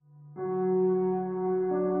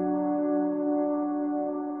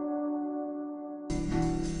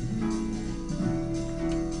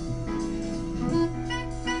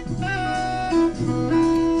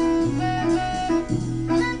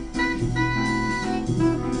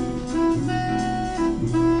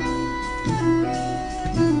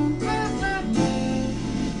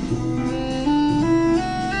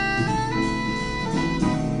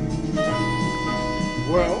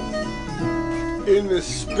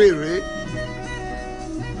spirit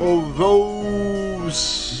of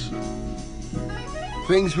those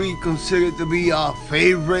things we consider to be our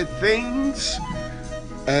favorite things,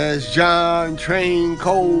 as John Train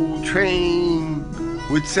Coltrane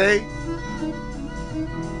would say.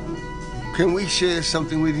 Can we share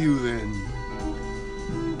something with you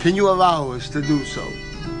then? Can you allow us to do so?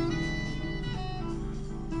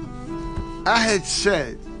 I had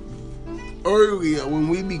said earlier when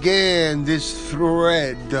we began this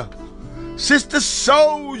thread, Sister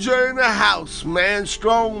Soldier in the house, man,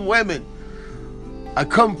 strong women. I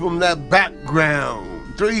come from that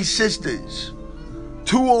background. 3 sisters,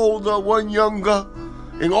 2 older, 1 younger,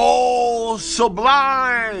 and all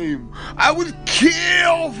sublime. I would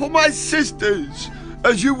kill for my sisters,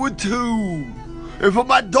 as you would too. And for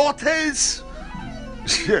my daughters,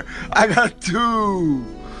 I got 2.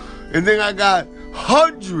 And then I got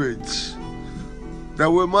hundreds that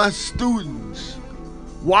were my students,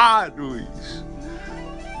 Wadleys.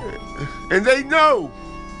 And they know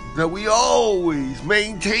that we always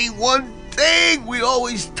maintain one thing. We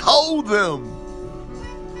always told them,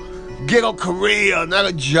 get a career, not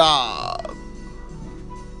a job.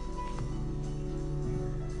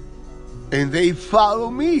 And they follow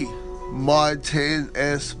me, Martin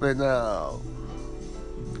Espinal.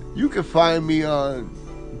 You can find me on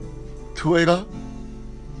Twitter,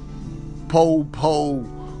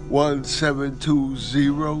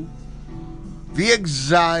 Popo1720, The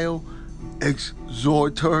Exile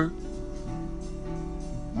Exhorter,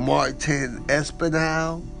 Martin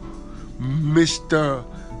Espinal, Mr.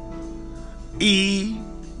 E.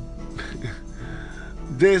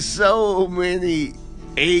 There's so many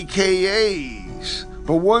AKAs,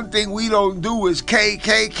 but one thing we don't do is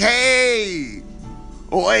KKK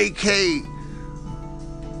or AK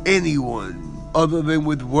anyone other than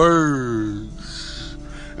with words.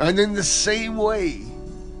 And in the same way,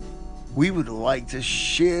 we would like to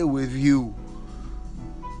share with you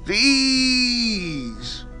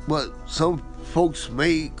these, what some folks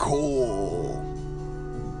may call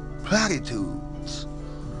platitudes.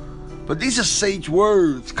 But these are sage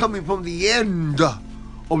words coming from the end of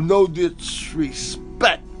No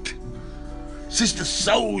Disrespect, Sister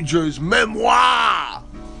Soldier's memoir,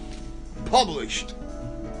 published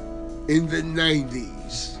in the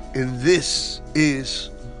 90s. And this is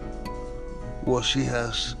what she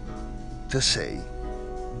has to say.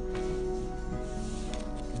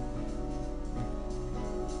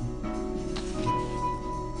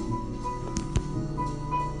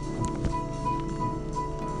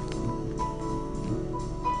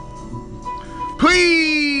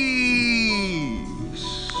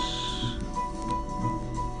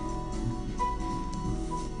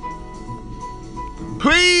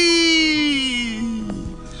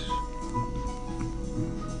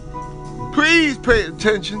 Please pay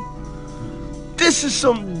attention. This is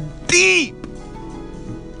some deep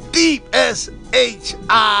S-H-I-T.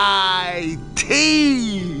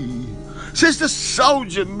 Sister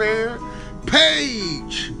Soldier, man.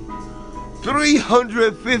 Page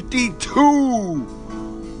 352.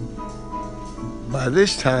 By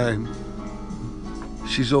this time,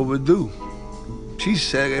 she's overdue. She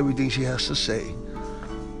said everything she has to say.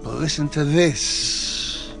 But listen to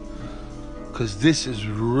this, because this is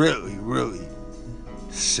really, really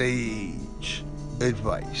sage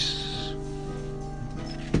advice.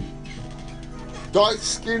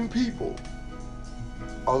 Dark-skinned people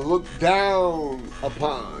are looked down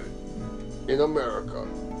upon in America.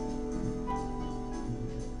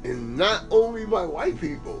 And not only by white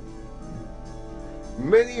people,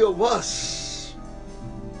 many of us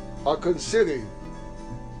are considered,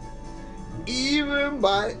 even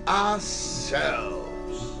by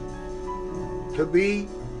ourselves, to be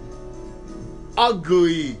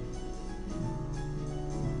ugly.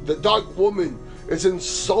 The dark woman is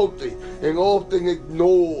insulted and often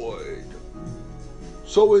ignored.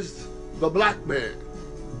 So is the black man.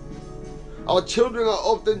 Our children are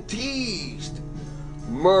often teased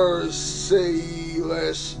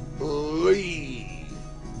mercilessly,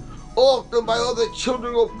 often by other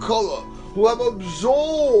children of color who have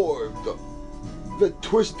absorbed the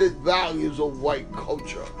twisted values of white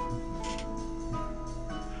culture.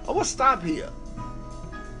 I will stop here.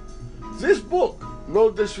 This book, No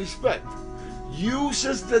Disrespect,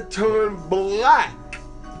 uses the term black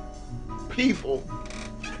people,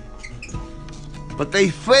 but they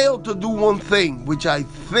fail to do one thing, which I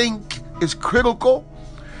think is critical,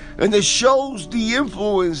 and it shows the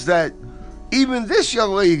influence that even this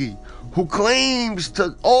young lady, who claims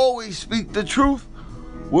to always speak the truth,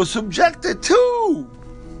 was subjected to.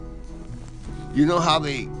 You know how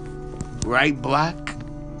they write black?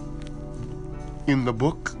 in the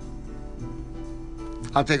book.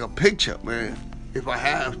 I'll take a picture, man, if I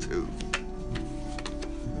have to.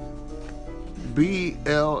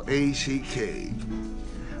 B-L-A-C-K.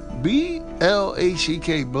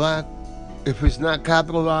 B-L-A-C-K, black. If it's not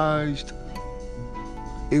capitalized,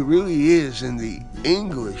 it really is in the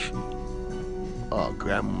English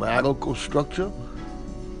grammatical structure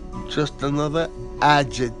just another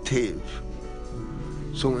adjective.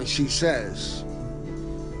 So when she says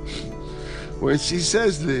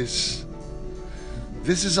this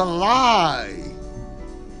is a lie.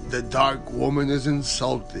 The dark woman is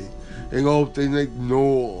insulted and often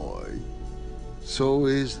ignored. So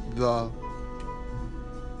is the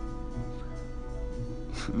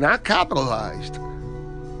not capitalized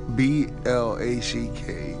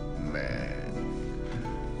B-L-A-C-K,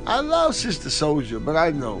 man. I love Sister Souljah, but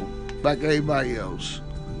I know, like everybody else,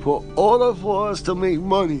 for order for us to make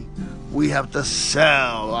money, we have to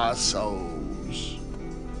sell our souls.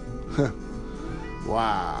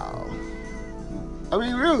 Wow. I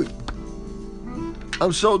mean, really.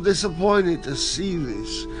 I'm so disappointed to see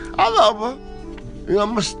this. I love her. And I'm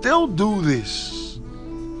going to still do this.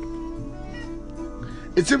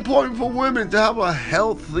 It's important for women to have a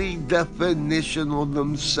healthy definition of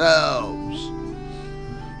themselves.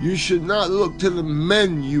 You should not look to the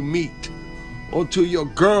men you meet or to your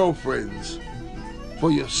girlfriends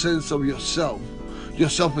for your sense of yourself, your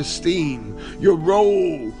self-esteem, your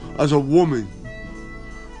role as a woman.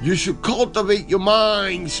 You should cultivate your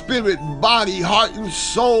mind, spirit, body, heart, and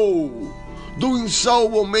soul. Doing so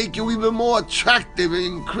will make you even more attractive and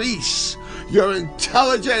increase your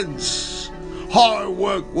intelligence. Hard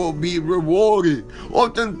work will be rewarded,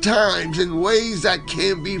 oftentimes in ways that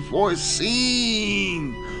can't be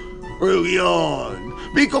foreseen early on.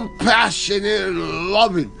 Be compassionate and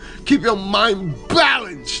loving. Keep your mind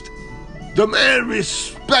balanced. Demand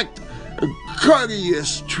respect and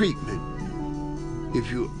courteous treatment. If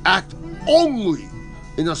you act only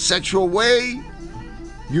in a sexual way,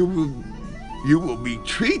 you will be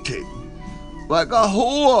treated like a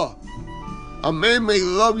whore. A man may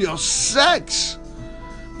love your sex,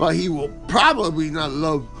 but he will probably not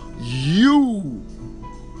love you.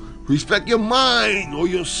 Respect your mind or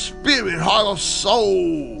your spirit, heart, or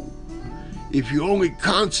soul. If you only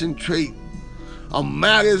concentrate on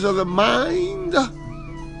matters of the mind, a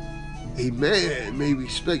man may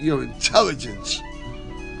respect your intelligence,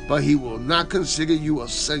 but he will not consider you a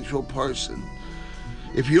sensual person.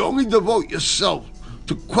 If you only devote yourself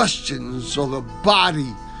to questions of the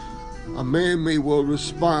body, a man may well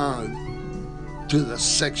respond to the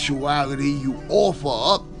sexuality you offer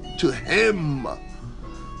up to him,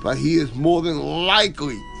 but he is more than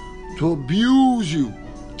likely to abuse you,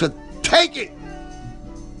 to take it,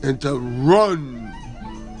 and to run.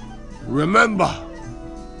 Remember,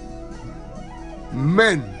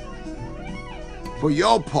 men, for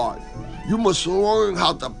your part, you must learn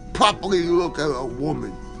how to properly look at a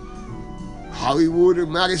woman. Hollywood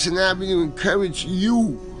and Madison Avenue encourage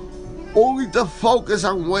you only to focus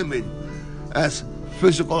on women as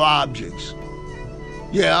physical objects.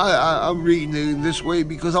 Yeah, I'm reading it in this way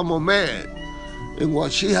because I'm a man. And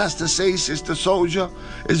what she has to say, Sister Souljah,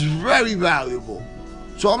 is very valuable.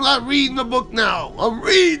 So I'm not reading the book now. I'm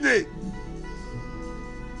reading it.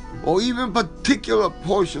 Or even particular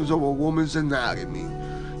portions of a woman's anatomy.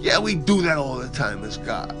 Yeah, we do that all the time as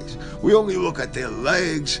guys. We only look at their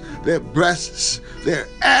legs, their breasts, their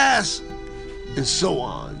ass, and so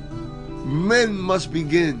on. We men must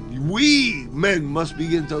begin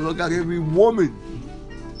to look at every woman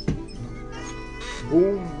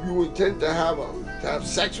whom you intend to have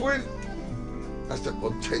sex with as the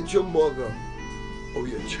potential mother of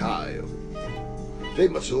your child. They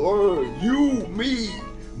must learn, you, me,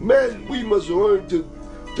 men, we must learn to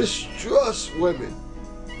distrust women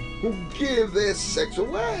who give their sex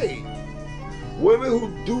away. Women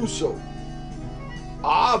who do so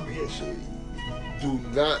obviously do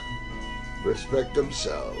not respect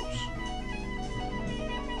themselves.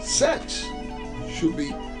 Sex should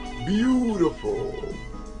be beautiful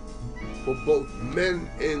for both men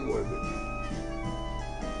and women,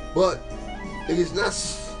 but it is not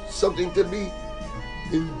something to be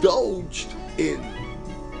indulged in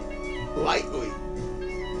lightly.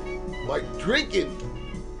 Like drinking,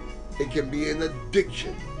 it can be an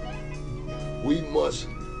addiction. We must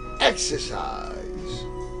exercise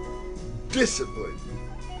discipline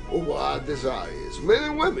over our desires, men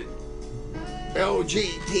and women,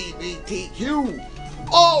 LGBTQ,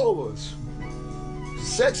 all of us.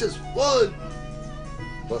 Sex is fun,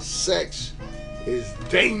 but sex is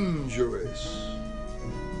dangerous.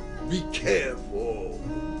 Be careful.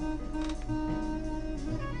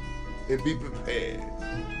 and be prepared.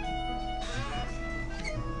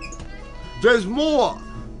 There's more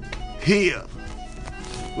here.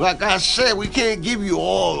 Like I said, we can't give you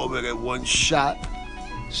all of it at one shot.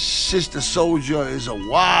 Sister Souljah is a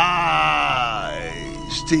wise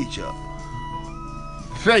teacher.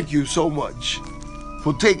 Thank you so much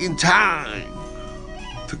for taking time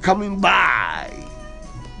to coming by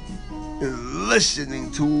and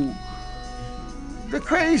listening to the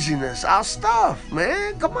craziness, our stuff,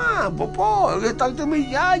 man. Come on, Papa. Talk to me,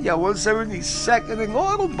 Yaya, 172nd and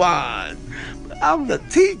Audubon. I'm the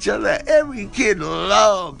teacher that every kid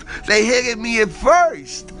loved. They hated me at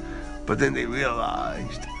first, but then they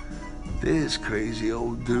realized this crazy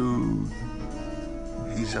old dude,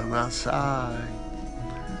 he's on our side.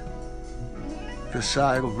 The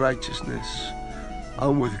side of righteousness.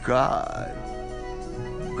 I'm with God.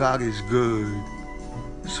 God is good.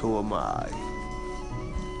 So am I.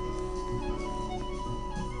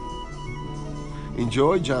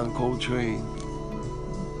 Enjoy John Coltrane.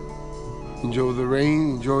 Enjoy the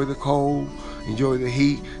rain, enjoy the cold, enjoy the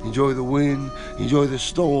heat, enjoy the wind, enjoy the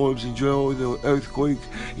storms, enjoy the earthquakes,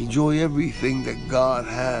 enjoy everything that God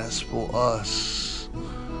has for us.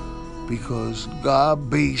 Because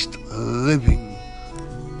God-based living.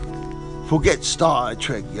 Forget Star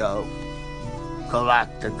Trek, yo.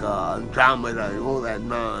 Galactica, Andromeda, and all that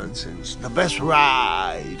nonsense. The best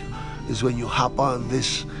ride is when you hop on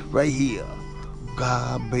this right here.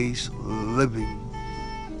 God-based living.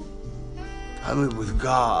 I live with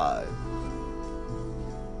God.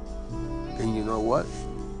 And you know what?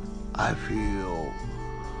 I feel,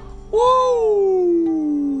 woo!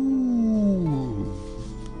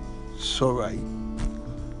 So right.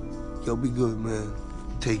 You'll be good, man.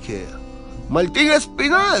 Take care. Martin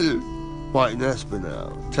Espinal! Martin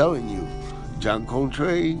Espinal, telling you. John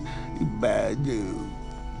Coltrane, you bad dude.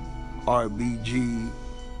 RBG.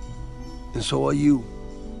 And so are you.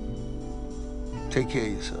 Take care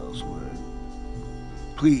of yourselves, man.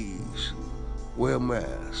 Please wear a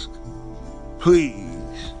mask.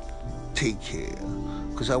 Please take care.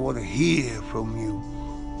 Because I want to hear from you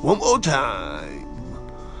one more time.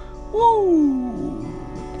 Woo!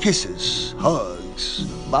 Kisses, hugs,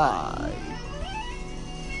 bye.